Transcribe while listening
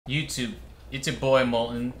YouTube. It's your boy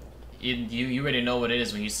Molten. You already know what it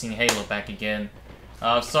is when you've seen Halo back again.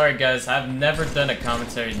 Sorry guys, I've never done a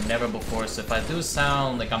commentary, never before, so if I do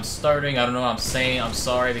sound like I'm starting, I don't know what I'm saying, I'm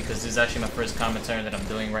sorry, because this is actually my first commentary that I'm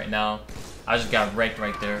doing right now. I just got wrecked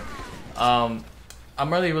right there.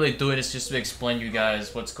 I'm really doing this just to explain to you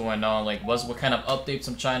guys what's going on, like what kind of updates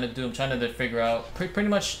I'm trying to do. I'm trying to figure out, pretty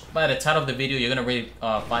much by the title of the video, you're gonna really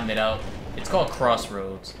find it out. It's called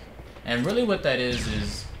Crossroads. And really what that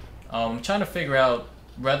is I'm trying to figure out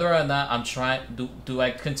whether or not I'm trying, do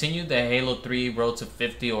I continue the Halo 3 Road to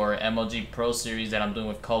 50 or MLG Pro series that I'm doing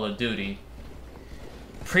with Call of Duty.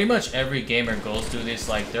 Pretty much every gamer goes through this,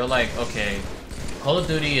 like they're like, okay, Call of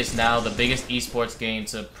Duty is now the biggest esports game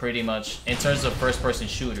to pretty much, in terms of first-person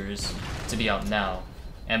shooters, to be out now.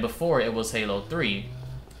 And before it was Halo 3.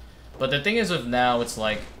 But the thing is with now, it's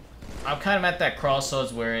like, I'm kind of at that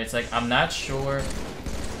crossroads where it's like, I'm not sure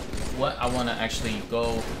what I want to actually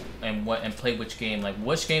go and play which game. Like,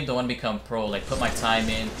 which game do I want to become pro? Like, put my time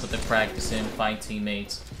in, put the practice in, find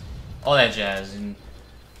teammates, all that jazz. And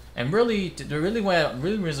really, the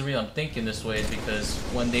reason I'm thinking this way is because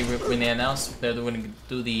when they announced that they were going to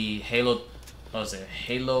do the Halo, what was it,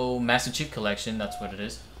 Halo Master Chief Collection, that's what it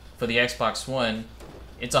is, for the Xbox One,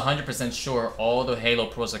 it's 100% sure all the Halo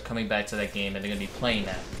pros are coming back to that game and they're going to be playing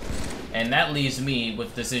that. And that leaves me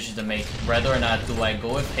with decision to make whether or not do I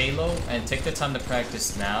go with Halo and take the time to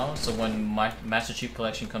practice now, so when my Master Chief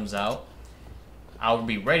Collection comes out, I'll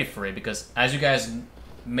be ready for it. Because as you guys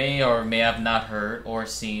may or may have not heard or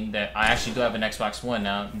seen, that I actually do have an Xbox One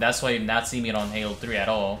now. That's why you're not seeing me on Halo 3 at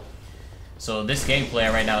all. So this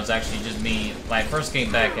gameplay right now is actually just me, my first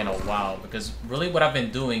game back in a while. Because really what I've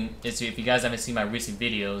been doing is, if you guys haven't seen my recent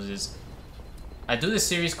videos, is I do this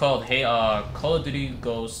series called Call of Duty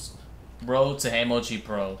Ghosts Road to MLG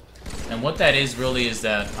Pro. And what that is really is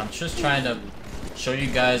that I'm just trying to show you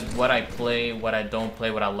guys what I play, what I don't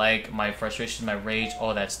play, what I like, my frustration, my rage,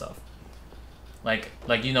 all that stuff. Like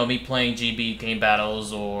you know, me playing GB game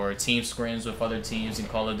battles or team scrims with other teams in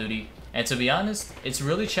Call of Duty. And to be honest, it's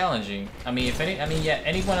really challenging. I mean, yeah,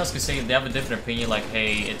 anyone else could say they have a different opinion, like,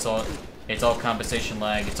 hey, it's all compensation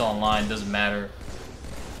lag, it's online, doesn't matter.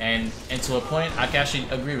 And to a point, I can actually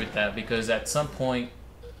agree with that, because at some point,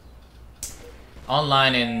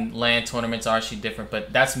 online and LAN tournaments are actually different,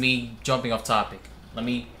 but that's me jumping off topic. Let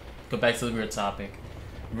me go back to the real topic.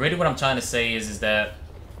 Really what I'm trying to say is that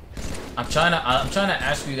I'm trying to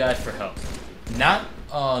ask you guys for help. Not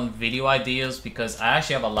on video ideas, because I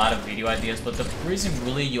actually have a lot of video ideas, but the reason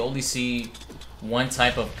really you only see one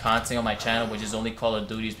type of content on my channel, which is only Call of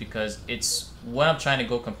Duty, is because it's what I'm trying to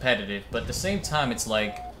go competitive. But at the same time, it's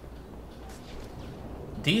like,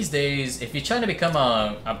 these days, if you're trying to become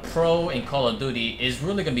a pro in Call of Duty, it's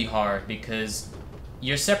really going to be hard, because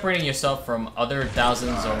you're separating yourself from other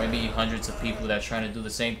thousands or maybe hundreds of people that are trying to do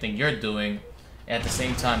the same thing you're doing. At the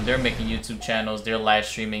same time, they're making YouTube channels, they're live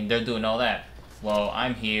streaming, they're doing all that. Well,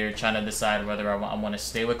 I'm here trying to decide whether I want to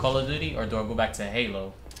stay with Call of Duty or do I go back to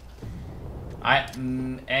Halo.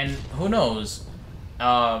 And who knows?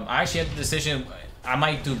 I actually have the decision. I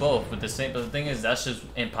might do both, but the thing is, that's just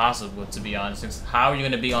impossible, to be honest. It's, how are you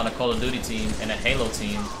going to be on a Call of Duty team and a Halo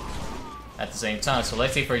team at the same time? So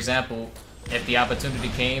let's say, for example, if the opportunity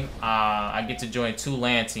came, I get to join 2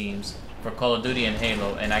 LAN teams for Call of Duty and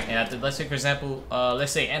Halo, and let's say, for example,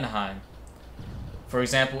 let's say Anaheim. For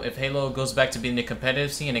example, if Halo goes back to being the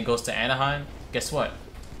competitive scene and it goes to Anaheim, guess what?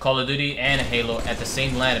 Call of Duty and Halo at the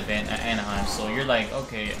same LAN event at Anaheim. So you're like,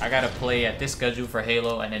 okay, I gotta play at this schedule for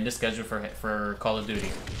Halo and then this schedule for Call of Duty.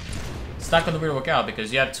 It's not gonna really work out,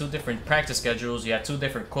 because you have 2 different practice schedules, you have 2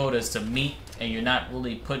 different quotas to meet, and you're not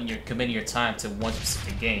really committing your time to one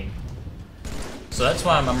specific game. So that's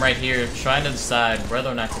why I'm right here trying to decide whether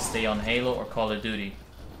or not to stay on Halo or Call of Duty.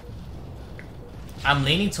 I'm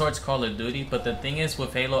leaning towards Call of Duty, but the thing is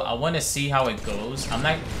with Halo, I want to see how it goes. I'm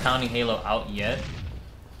not counting Halo out yet,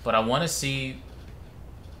 but I want to see.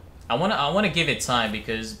 I want to give it time,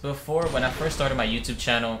 because before, when I first started my YouTube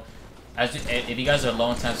channel, if you guys are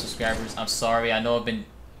long-time subscribers, I'm sorry. I know I've been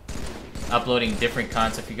uploading different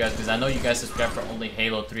content for you guys, because I know you guys subscribe for only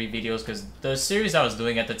Halo 3 videos, because the series I was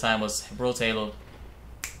doing at the time was Road to Halo.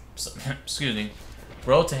 Excuse me,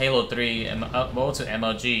 Road to Halo 3 and Road to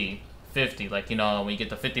MLG 50. Like, you know, when you get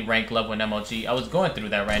the 50 rank level in MLG, I was going through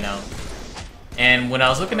that right now. And when I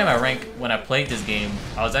was looking at my rank when I played this game,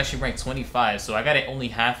 I was actually ranked 25, so I got it only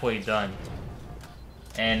halfway done.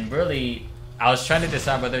 And really, I was trying to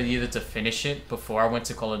decide whether either to finish it before I went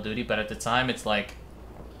to Call of Duty, but at the time, it's like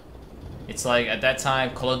at that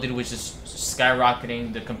time, Call of Duty was just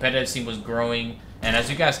skyrocketing, the competitive scene was growing, and as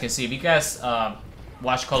you guys can see, if you guys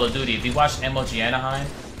watch Call of Duty, if you watch MLG Anaheim,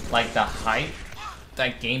 like the hype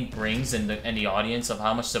that game brings in the audience of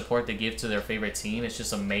how much support they give to their favorite team. It's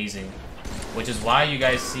just amazing, which is why you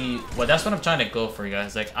guys see. Well, that's what I'm trying to go for, you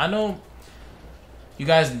guys. Like, I know you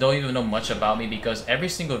guys don't even know much about me because every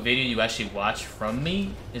single video you actually watch from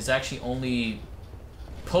me is actually only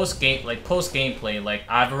post gameplay. Like,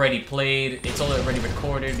 I've already played, it's already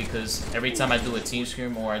recorded, because every time I do a team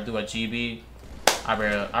scrim or I do a GB,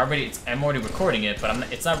 I'm already recording it,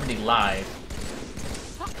 but it's not really live.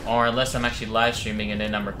 Or unless I'm actually live streaming and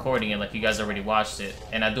then I'm recording it, like you guys already watched it,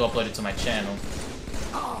 and I do upload it to my channel.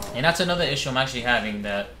 And that's another issue I'm actually having,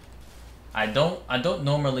 that I don't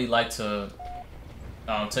normally like to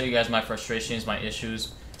tell you guys my frustrations, my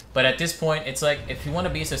issues. But at this point, it's like, if you want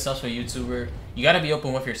to be a successful YouTuber, you gotta be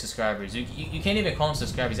open with your subscribers. You can't even call them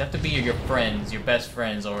subscribers. You have to be your friends, your best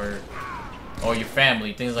friends, or your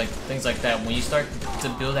family, things like that. When you start to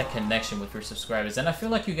build that connection with your subscribers, and I feel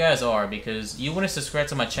like you guys are, because you wouldn't subscribe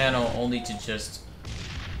to my channel only to just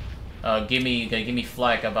give me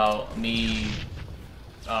flack about me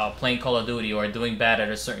playing Call of Duty or doing bad at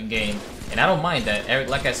a certain game. And I don't mind that.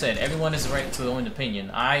 Like I said, everyone is right to their own opinion.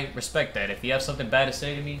 I respect that. If you have something bad to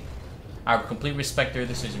say to me, I completely respect your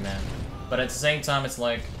decision, man. But at the same time, it's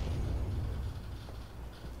like,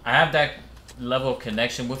 I have that level of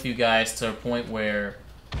connection with you guys to a point where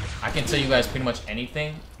I can tell you guys pretty much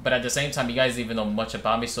anything. But at the same time, you guys don't even know much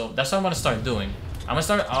about me. So that's what I'm going to start doing. I'm going to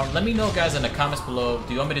start, let me know, guys, in the comments below.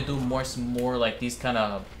 Do you want me to do more like these kind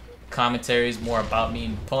of commentaries, more about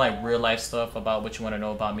me, put like real life stuff about what you want to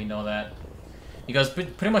know about me, know that? Because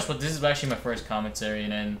pretty much this is actually my first commentary,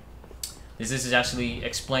 and then this is actually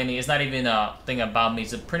explaining. It's not even a thing about me.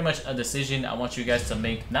 It's pretty much a decision I want you guys to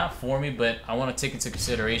make, not for me, but I want to take into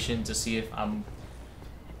consideration to see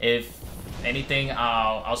if anything,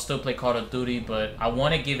 I'll still play Call of Duty, but I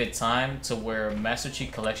want to give it time to where Master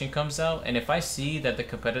Chief Collection comes out, and if I see that the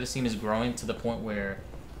competitive scene is growing to the point where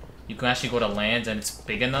you can actually go to LANs and it's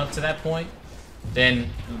big enough to that point, then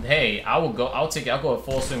hey, I'll go at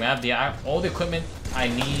full swing. I have all the equipment I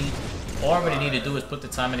need. All I really need to do is put the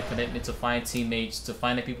time and the commitment to find teammates, to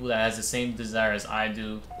find the people that has the same desire as I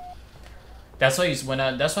do. That's why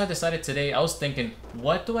I decided today. I was thinking,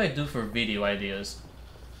 what do I do for video ideas?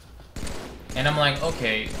 And I'm like,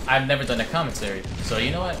 okay, I've never done a commentary, so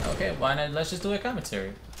you know what? Okay, why not? Let's just do a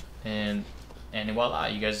commentary, and voila,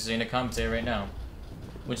 you guys are seeing a commentary right now.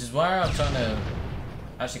 Which is why I'm trying to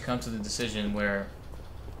actually come to the decision where,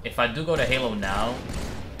 if I do go to Halo now,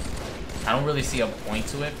 I don't really see a point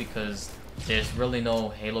to it, because there's really no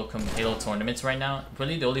Halo tournaments right now.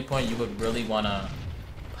 Really, the only point you would really want to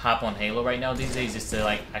hop on Halo right now these days is to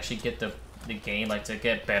like actually get the game, like to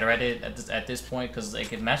get better at it at this point. Because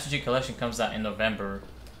like, if Master Chief Collection comes out in November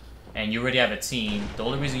and you already have a team, the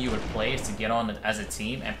only reason you would play is to get on as a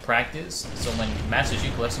team and practice. So when Master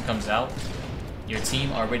Chief Collection comes out, your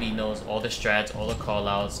team already knows all the strats, all the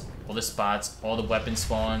callouts, all the spots, all the weapon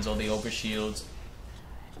spawns, all the overshields,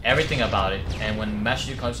 everything about it. And when Master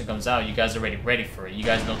Chief Collection comes out, you guys are already ready for it. You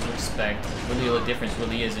guys know what to expect. Really, all the difference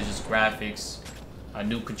really is just graphics, a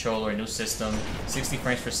new controller, a new system, 60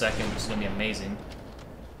 frames per second, which is gonna be amazing.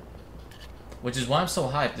 Which is why I'm so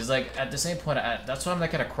hyped. It's like, at the same point, that's why I'm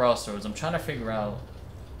like at a crossroads. I'm trying to figure out,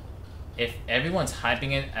 if everyone's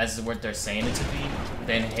hyping it as what they're saying it to be,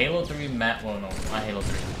 then Halo 3 well, no, not Halo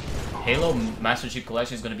 3. Halo Master Chief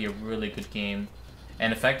Collection is going to be a really good game.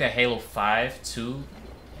 And the fact that Halo 5, 2,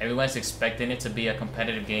 everyone's expecting it to be a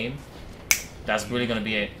competitive game, that's really going to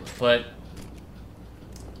be it. But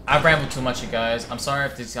I've rambled too much, you guys. I'm sorry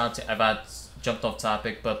if I jumped off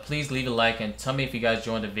topic, but please leave a like and tell me if you guys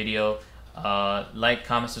enjoyed the video. Like,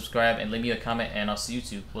 comment, subscribe, and leave me a comment, and I'll see you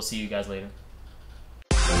too. We'll see you guys later.